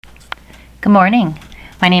Good morning.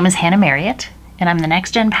 My name is Hannah Marriott, and I'm the Next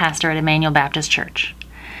Gen Pastor at Emmanuel Baptist Church.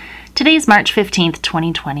 Today is March 15th,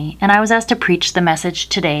 2020, and I was asked to preach the message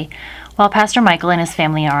today while Pastor Michael and his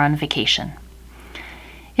family are on vacation.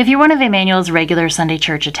 If you're one of Emmanuel's regular Sunday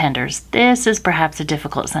church attenders, this is perhaps a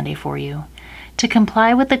difficult Sunday for you. To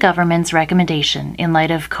comply with the government's recommendation in light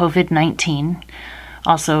of COVID-19,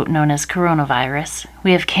 also known as coronavirus,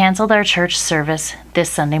 we have canceled our church service this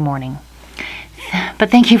Sunday morning. But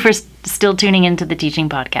thank you for still tuning into the teaching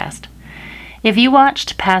podcast. If you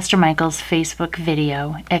watched Pastor Michael's Facebook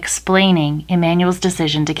video explaining Emmanuel's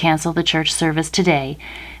decision to cancel the church service today,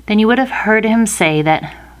 then you would have heard him say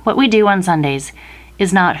that what we do on Sundays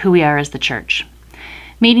is not who we are as the church.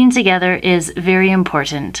 Meeting together is very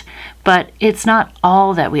important, but it's not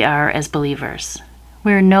all that we are as believers.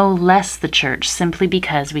 We're no less the church simply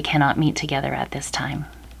because we cannot meet together at this time.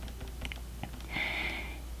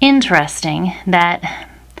 Interesting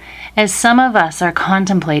that as some of us are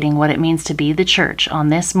contemplating what it means to be the church on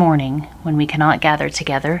this morning when we cannot gather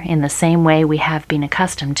together in the same way we have been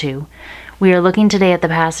accustomed to, we are looking today at the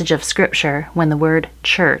passage of Scripture when the word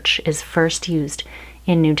church is first used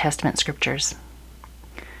in New Testament scriptures.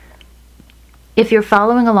 If you're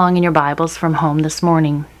following along in your Bibles from home this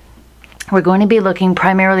morning, we're going to be looking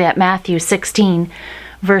primarily at Matthew 16,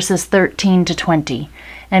 verses 13 to 20,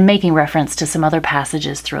 and making reference to some other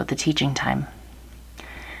passages throughout the teaching time.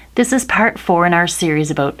 This is part 4 in our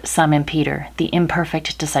series about Simon Peter, the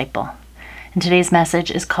imperfect disciple. And today's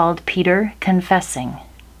message is called Peter Confessing.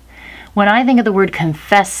 When I think of the word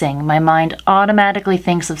confessing, my mind automatically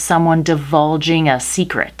thinks of someone divulging a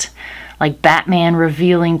secret, like Batman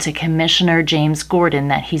revealing to Commissioner James Gordon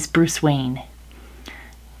that he's Bruce Wayne.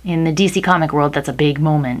 In the DC comic world, that's a big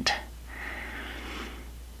moment.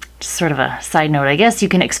 Just sort of a side note, I guess you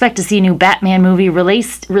can expect to see a new Batman movie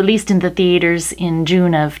released in the theaters in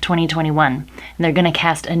June of 2021. And they're going to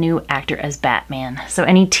cast a new actor as Batman. So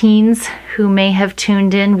any teens who may have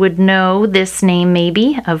tuned in would know this name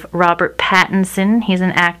maybe of Robert Pattinson. He's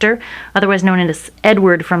an actor, otherwise known as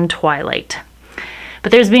Edward from Twilight.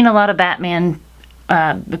 But there's been a lot of Batman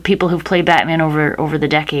people who've played Batman over the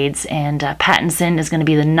decades, and Pattinson is going to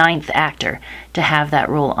be the 9th actor to have that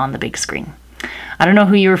role on the big screen. I don't know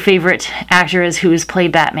who your favorite actor is who has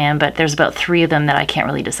played Batman, but there's about 3 of them that I can't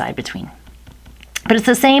really decide between. But it's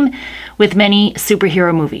the same with many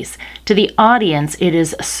superhero movies. To the audience, it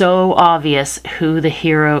is so obvious who the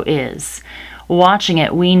hero is. Watching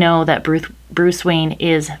it, we know that Bruce Wayne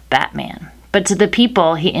is Batman. But to the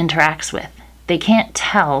people he interacts with, they can't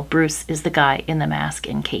tell Bruce is the guy in the mask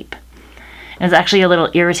and cape. It's actually a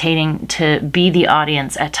little irritating to be the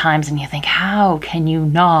audience at times, and you think, how can you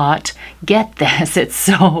not get this? It's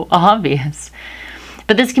so obvious.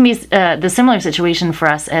 But this can be the similar situation for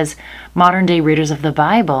us as modern-day readers of the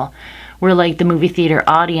Bible. We're like the movie theater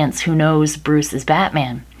audience who knows Bruce is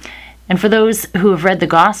Batman. And for those who have read the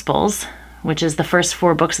Gospels, which is the first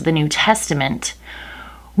 4 books of the New Testament,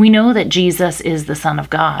 we know that Jesus is the Son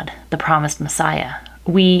of God, the promised Messiah.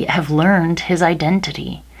 We have learned his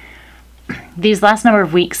identity. These last number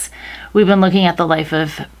of weeks, we've been looking at the life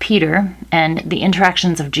of Peter and the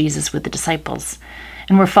interactions of Jesus with the disciples.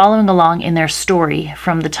 And we're following along in their story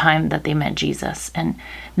from the time that they met Jesus. And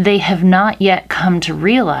they have not yet come to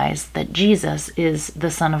realize that Jesus is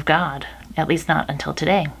the Son of God, at least not until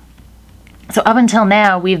today. So up until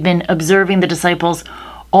now, we've been observing the disciples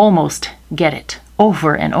almost get it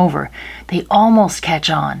over and over. They almost catch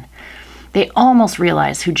on. They almost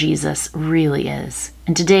realize who Jesus really is.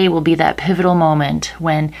 And today will be that pivotal moment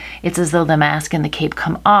when it's as though the mask and the cape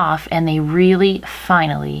come off and they really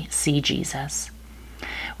finally see Jesus.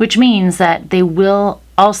 Which means that they will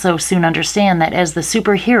also soon understand that as the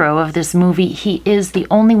superhero of this movie, he is the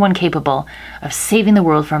only one capable of saving the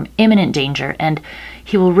world from imminent danger, and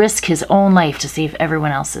he will risk his own life to save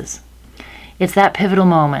everyone else's. It's that pivotal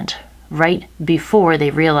moment right before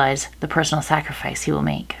they realize the personal sacrifice he will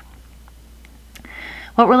make.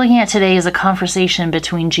 What we're looking at today is a conversation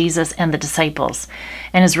between Jesus and the disciples,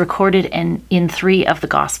 and is recorded in 3 of the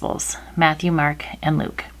Gospels, Matthew, Mark, and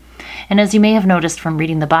Luke. And as you may have noticed from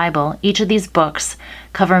reading the Bible, each of these books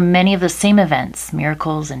cover many of the same events,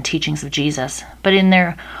 miracles, and teachings of Jesus, but in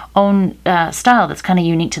their own style that's kind of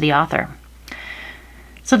unique to the author.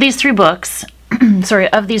 So these 3 books,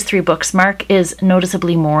 of these 3 books, Mark is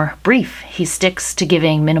noticeably more brief. He sticks to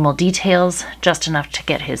giving minimal details, just enough to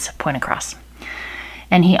get his point across.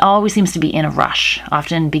 And he always seems to be in a rush,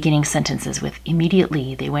 often beginning sentences with,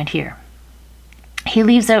 "Immediately they went here." He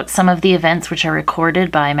leaves out some of the events which are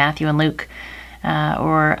recorded by Matthew and Luke,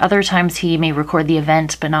 or other times he may record the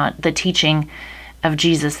event but not the teaching of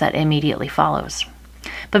Jesus that immediately follows.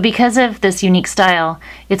 But because of this unique style,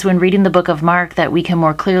 it's when reading the book of Mark that we can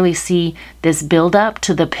more clearly see this build up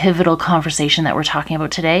to the pivotal conversation that we're talking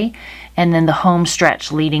about today, and then the home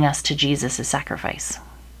stretch leading us to Jesus' sacrifice.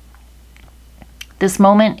 This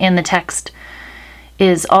moment in the text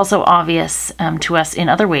is also obvious to us in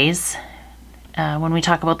other ways. When we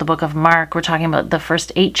talk about the book of Mark, we're talking about the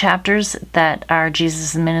first 8 chapters that are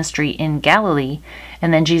Jesus' ministry in Galilee,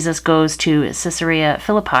 and then Jesus goes to Caesarea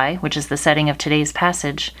Philippi, which is the setting of today's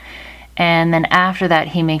passage, and then after that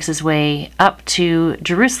he makes his way up to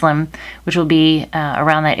Jerusalem, which will be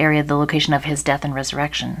around that area, the location of his death and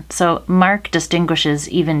resurrection. So Mark distinguishes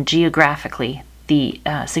even geographically the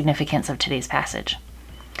significance of today's passage.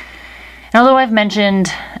 And although I've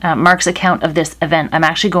mentioned Mark's account of this event, I'm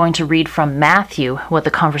actually going to read from Matthew what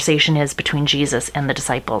the conversation is between Jesus and the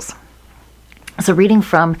disciples. So reading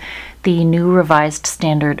from the New Revised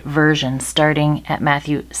Standard Version, starting at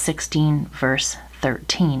Matthew 16, verse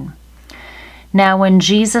 13. Now when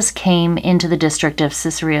Jesus came into the district of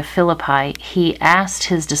Caesarea Philippi, he asked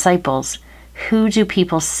his disciples, "Who do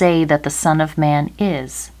people say that the Son of Man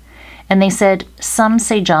is?" And they said, "Some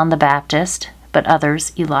say John the Baptist, but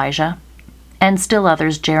others Elijah, and still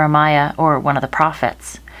others Jeremiah or one of the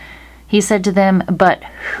prophets." He said to them, "But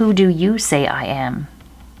who do you say I am?"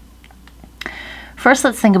 First,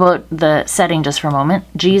 let's think about the setting just for a moment.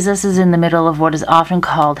 Jesus is in the middle of what is often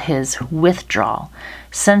called his withdrawal.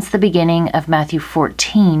 Since the beginning of Matthew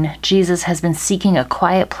 14, Jesus has been seeking a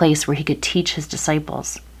quiet place where he could teach his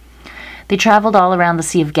disciples. They traveled all around the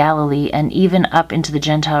Sea of Galilee and even up into the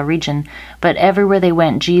Gentile region, but everywhere they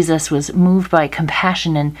went, Jesus was moved by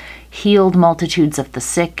compassion and healed multitudes of the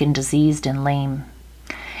sick and diseased and lame.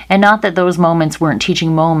 And not that those moments weren't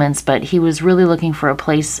teaching moments, but he was really looking for a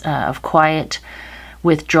place of quiet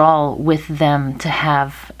withdrawal with them to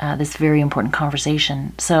have this very important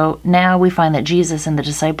conversation. So now we find that Jesus and the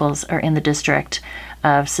disciples are in the district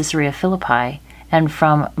of Caesarea Philippi. And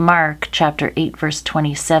from Mark chapter 8, verse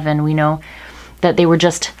 27, we know that they were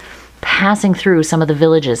just passing through some of the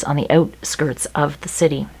villages on the outskirts of the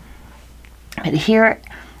city. But here,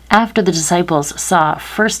 after the disciples saw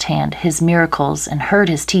firsthand his miracles and heard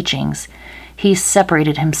his teachings, he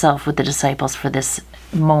separated himself with the disciples for this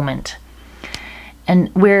moment, and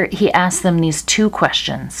where he asked them these 2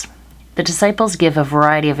 questions. The disciples give a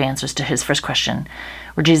variety of answers to his first question,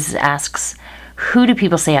 where Jesus asks, "Who do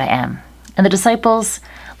people say I am?" And the disciples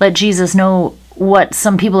let Jesus know what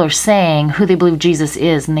some people are saying, who they believe Jesus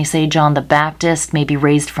is, and they say John the Baptist may be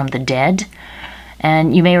raised from the dead.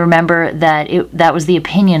 And you may remember that that was the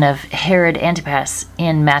opinion of Herod Antipas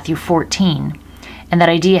in Matthew 14, and that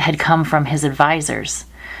idea had come from his advisors.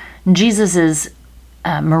 Jesus'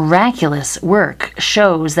 miraculous work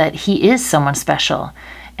shows that he is someone special.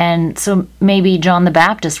 And so maybe John the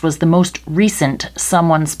Baptist was the most recent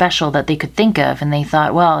someone special that they could think of. And they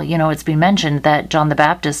thought, well, it's been mentioned that John the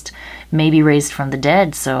Baptist may be raised from the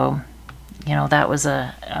dead. So, that was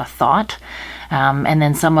a thought. And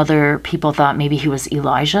then some other people thought maybe he was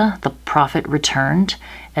Elijah, the prophet returned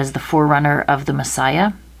as the forerunner of the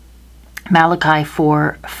Messiah. Malachi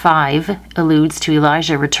 4:5 alludes to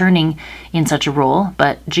Elijah returning in such a role,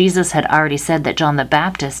 but Jesus had already said that John the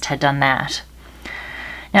Baptist had done that.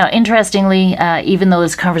 Now, interestingly, even though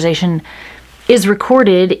this conversation is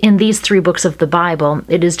recorded in these 3 books of the Bible,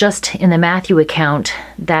 it is just in the Matthew account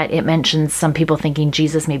that it mentions some people thinking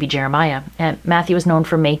Jesus may be Jeremiah. And Matthew is known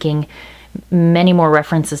for making many more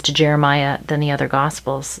references to Jeremiah than the other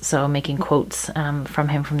Gospels, so making quotes from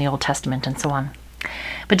him from the Old Testament and so on.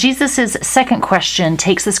 But Jesus' second question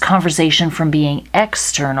takes this conversation from being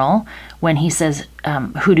external, when he says,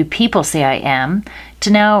 "Who do people say I am?"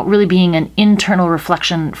 to now really being an internal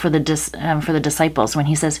reflection for the disciples when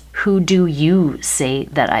he says, "Who do you say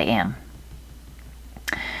that I am?"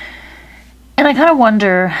 And I kind of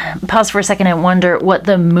wonder, pause for a second and wonder what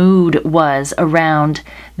the mood was around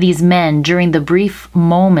these men during the brief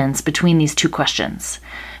moments between these 2 questions.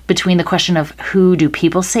 Between the question of who do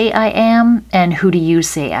people say I am and who do you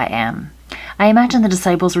say I am. I imagine the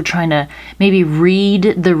disciples were trying to maybe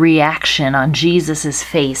read the reaction on Jesus'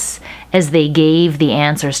 face as they gave the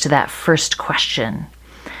answers to that first question.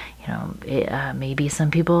 Maybe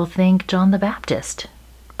some people think John the Baptist.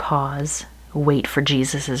 Pause, wait for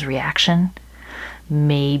Jesus' reaction.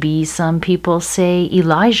 Maybe some people say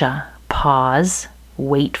Elijah. Pause,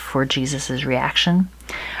 wait for Jesus' reaction.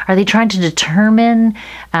 Are they trying to determine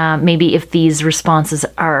maybe if these responses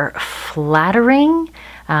are flattering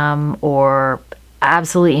or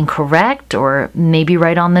absolutely incorrect or maybe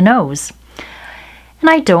right on the nose? And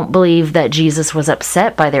I don't believe that Jesus was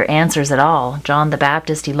upset by their answers at all. John the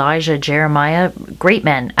Baptist, Elijah, Jeremiah, great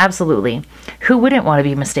men, absolutely. Who wouldn't want to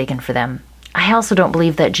be mistaken for them? I also don't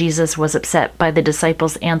believe that Jesus was upset by the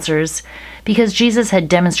disciples' answers because Jesus had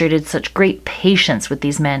demonstrated such great patience with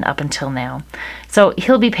these men up until now. So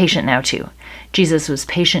he'll be patient now too. Jesus was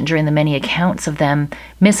patient during the many accounts of them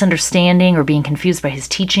misunderstanding or being confused by his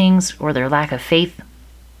teachings or their lack of faith.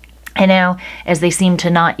 And now, as they seem to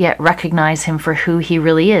not yet recognize him for who he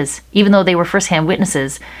really is, even though they were first-hand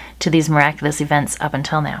witnesses to these miraculous events up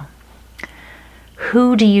until now.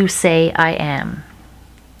 Who do you say I am?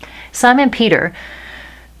 Simon Peter,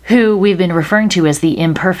 who we've been referring to as the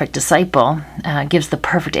imperfect disciple, gives the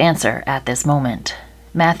perfect answer at this moment.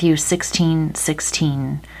 Matthew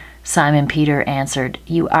 16:16, Simon Peter answered,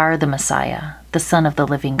 "You are the Messiah, the Son of the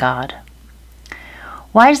living God."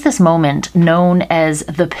 Why is this moment known as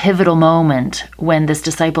the pivotal moment when this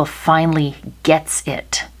disciple finally gets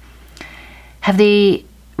it? Have they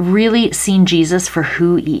really seen Jesus for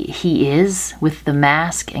who he is, with the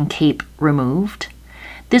mask and cape removed?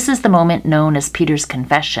 This is the moment known as Peter's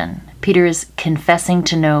confession. Peter is confessing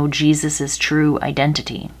to know Jesus' true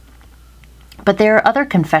identity. But there are other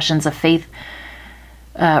confessions of faith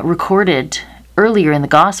recorded earlier in the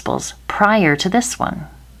Gospels prior to this one.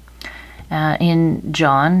 In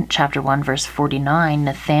John chapter 1, verse 49,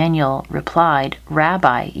 Nathanael replied,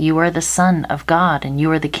 "Rabbi, you are the Son of God, and you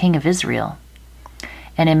are the King of Israel."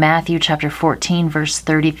 And in Matthew chapter 14, verse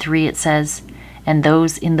 33, it says, "And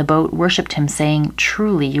those in the boat worshipped him, saying,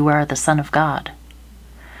 'Truly you are the Son of God.'"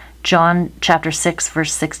 John chapter 6,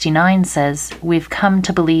 verse 69 says, "We've come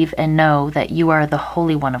to believe and know that you are the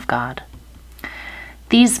Holy One of God."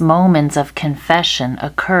 These moments of confession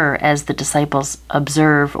occur as the disciples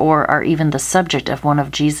observe or are even the subject of one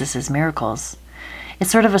of Jesus' miracles.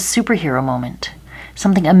 It's sort of a superhero moment.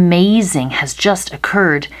 Something amazing has just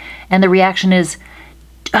occurred, and the reaction is,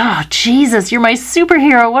 "Oh, Jesus, you're my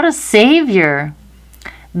superhero, what a savior!"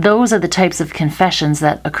 Those are the types of confessions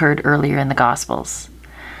that occurred earlier in the Gospels.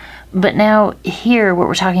 But now, here, what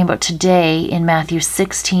we're talking about today in Matthew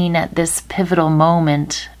 16, at this pivotal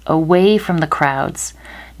moment, away from the crowds,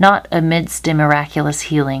 not amidst a miraculous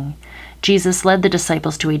healing, Jesus led the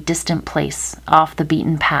disciples to a distant place, off the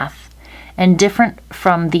beaten path. And different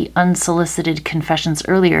from the unsolicited confessions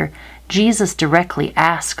earlier, Jesus directly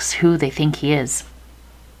asks who they think he is.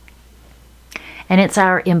 And it's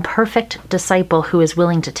our imperfect disciple who is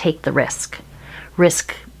willing to take the risk.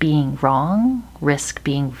 Risk being wrong, risk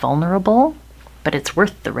being vulnerable, but it's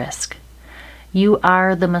worth the risk. You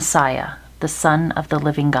are the Messiah, the Son of the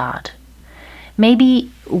living God. Maybe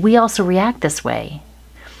we also react this way.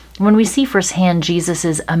 When we see firsthand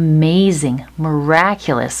Jesus' amazing,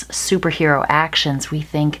 miraculous superhero actions, we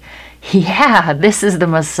think, yeah, this is the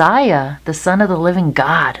Messiah, the Son of the living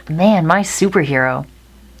God. Man, my superhero.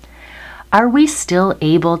 Are we still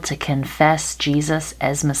able to confess Jesus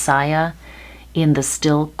as Messiah in the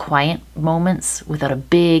still, quiet moments without a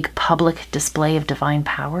big public display of divine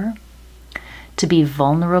power? To be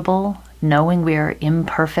vulnerable, knowing we are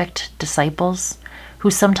imperfect disciples who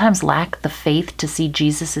sometimes lack the faith to see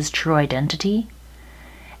Jesus' true identity?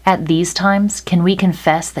 At these times, can we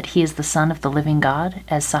confess that he is the Son of the living God,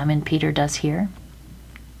 as Simon Peter does here?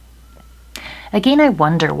 Again, I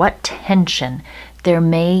wonder what tension there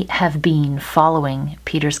may have been following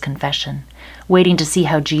Peter's confession, waiting to see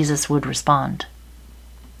how Jesus would respond.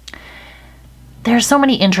 There are so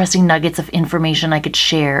many interesting nuggets of information I could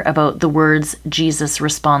share about the words Jesus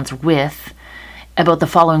responds with, about the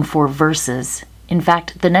following 4 verses. In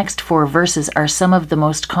fact, the next 4 verses are some of the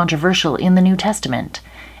most controversial in the New Testament.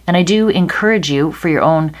 And I do encourage you, for your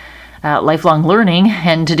own lifelong learning,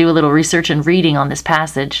 and to do a little research and reading on this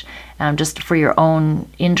passage, just for your own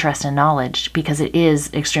interest and knowledge, because it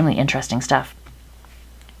is extremely interesting stuff.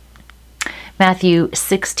 Matthew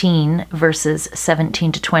 16, verses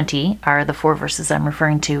 17 to 20 are the 4 verses I'm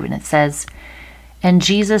referring to, and it says, "And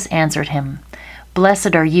Jesus answered him,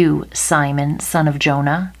 'Blessed are you, Simon, son of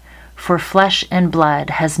Jonah, for flesh and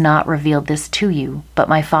blood has not revealed this to you, but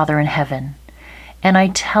my Father in heaven. And I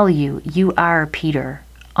tell you, you are Peter,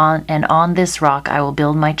 and on this rock I will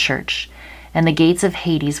build my church, and the gates of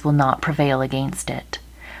Hades will not prevail against it.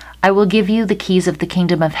 I will give you the keys of the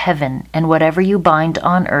kingdom of heaven, and whatever you bind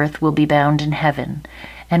on earth will be bound in heaven,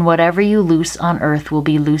 and whatever you loose on earth will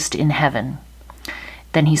be loosed in heaven.'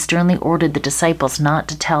 Then he sternly ordered the disciples not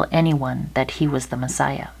to tell anyone that he was the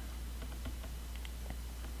Messiah."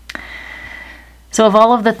 So of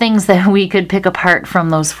all of the things that we could pick apart from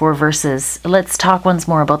those 4 verses, let's talk once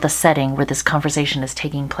more about the setting where this conversation is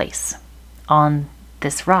taking place. On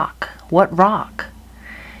this rock. What rock?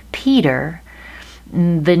 Peter,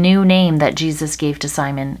 The new name that Jesus gave to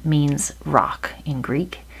Simon means rock in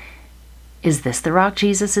Greek. Is this the rock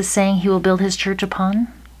Jesus is saying he will build his church upon?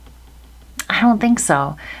 I don't think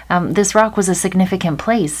so. This rock was a significant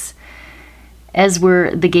place, as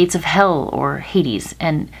were the gates of hell or Hades.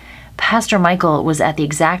 And Pastor Michael was at the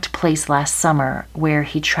exact place last summer where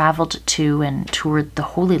he traveled to and toured the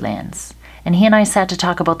Holy Lands. And he and I sat to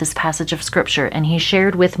talk about this passage of Scripture, and he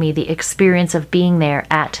shared with me the experience of being there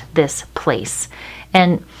at this place.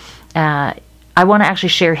 And I want to actually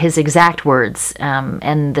share his exact words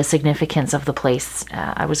and the significance of the place.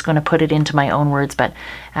 I was going to put it into my own words, but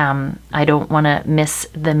I don't want to miss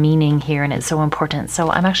the meaning here, and it's so important. So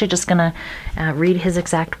I'm actually just going to read his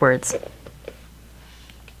exact words.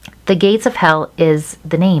 The gates of hell is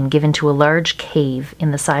the name given to a large cave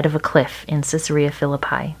in the side of a cliff in Caesarea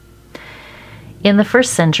Philippi. In the 1st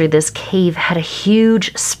century, this cave had a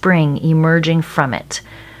huge spring emerging from it,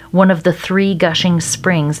 one of the 3 gushing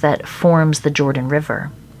springs that forms the Jordan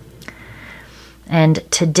River. And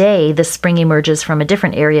today, the spring emerges from a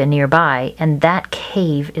different area nearby, and that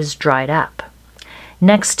cave is dried up.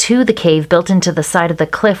 Next to the cave, built into the side of the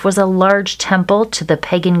cliff, was a large temple to the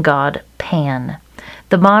pagan god Pan.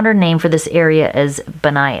 The modern name for this area is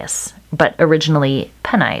Banias, but originally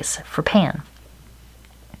Penais for Pan.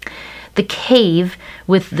 The cave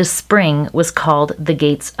with the spring was called the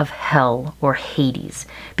Gates of Hell, or Hades,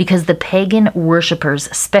 because the pagan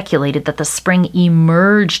worshippers speculated that the spring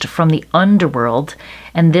emerged from the underworld,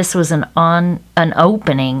 and this was an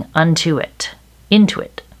opening into it. It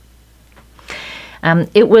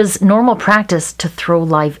was normal practice to throw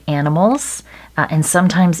live animals, and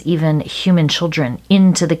sometimes even human children,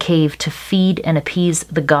 into the cave to feed and appease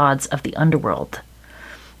the gods of the underworld.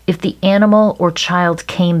 If the animal or child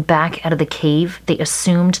came back out of the cave, they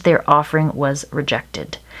assumed their offering was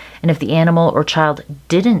rejected. And if the animal or child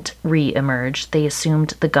didn't re-emerge, they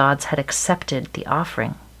assumed the gods had accepted the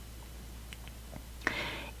offering.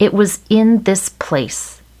 It was in this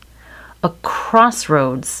place, a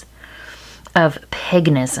crossroads of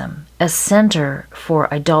paganism, a center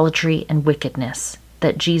for idolatry and wickedness,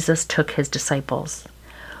 that Jesus took his disciples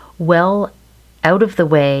well out of the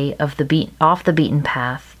way of off the beaten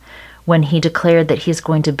path, when he declared that he is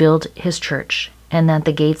going to build his church and that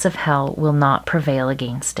the gates of hell will not prevail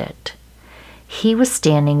against it. He was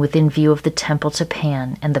standing within view of the temple to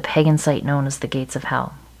Pan and the pagan site known as the gates of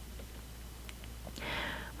hell.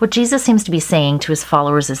 What Jesus seems to be saying to his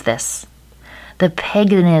followers is this: the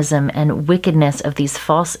paganism and wickedness of these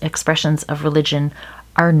false expressions of religion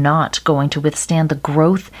are not going to withstand the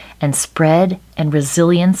growth and spread and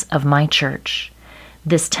resilience of my church.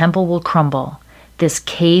 This temple will crumble. This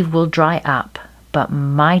cave will dry up, but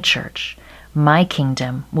my church, my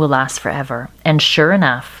kingdom, will last forever. And sure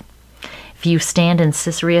enough, if you stand in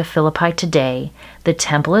Caesarea Philippi today, the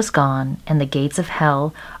temple is gone, and the gates of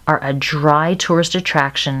hell are a dry tourist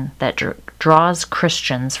attraction that draws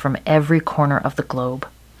Christians from every corner of the globe.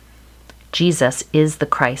 Jesus is the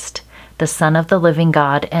Christ, the Son of the living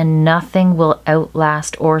God, and nothing will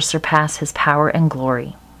outlast or surpass his power and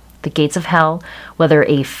glory. The gates of hell, whether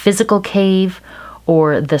a physical cave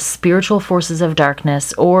or the spiritual forces of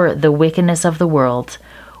darkness, or the wickedness of the world,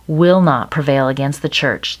 will not prevail against the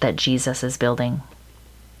church that Jesus is building.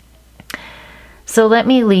 So let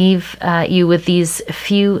me leave you with these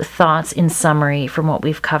few thoughts in summary from what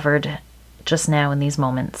we've covered just now in these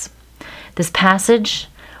moments. This passage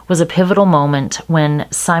was a pivotal moment when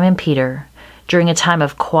Simon Peter, during a time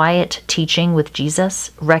of quiet teaching with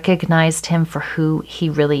Jesus, recognized him for who he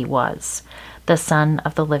really was, the Son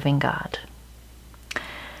of the living God.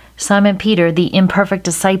 Simon Peter, the imperfect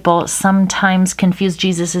disciple, sometimes confused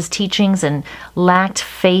Jesus' teachings and lacked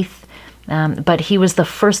faith, but he was the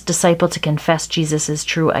first disciple to confess Jesus'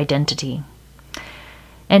 true identity.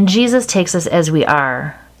 And Jesus takes us as we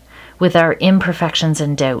are, with our imperfections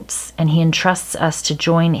and doubts, and he entrusts us to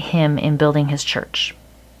join him in building his church.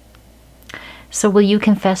 So will you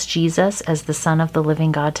confess Jesus as the Son of the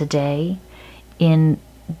living God today, in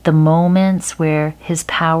the moments where his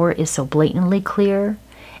power is so blatantly clear,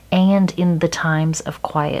 and in the times of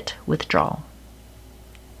quiet withdrawal?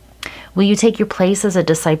 Will you take your place as a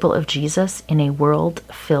disciple of Jesus in a world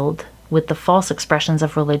filled with the false expressions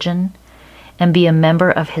of religion, and be a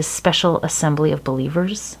member of his special assembly of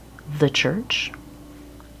believers, the church?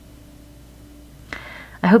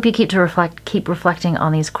 I hope you keep reflecting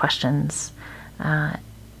on these questions. And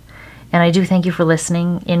I do thank you for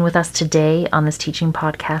listening in with us today on this teaching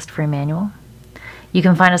podcast for Emmanuel. You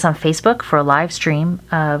can find us on Facebook for a live stream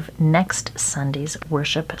of next Sunday's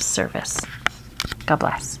worship service. God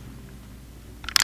bless.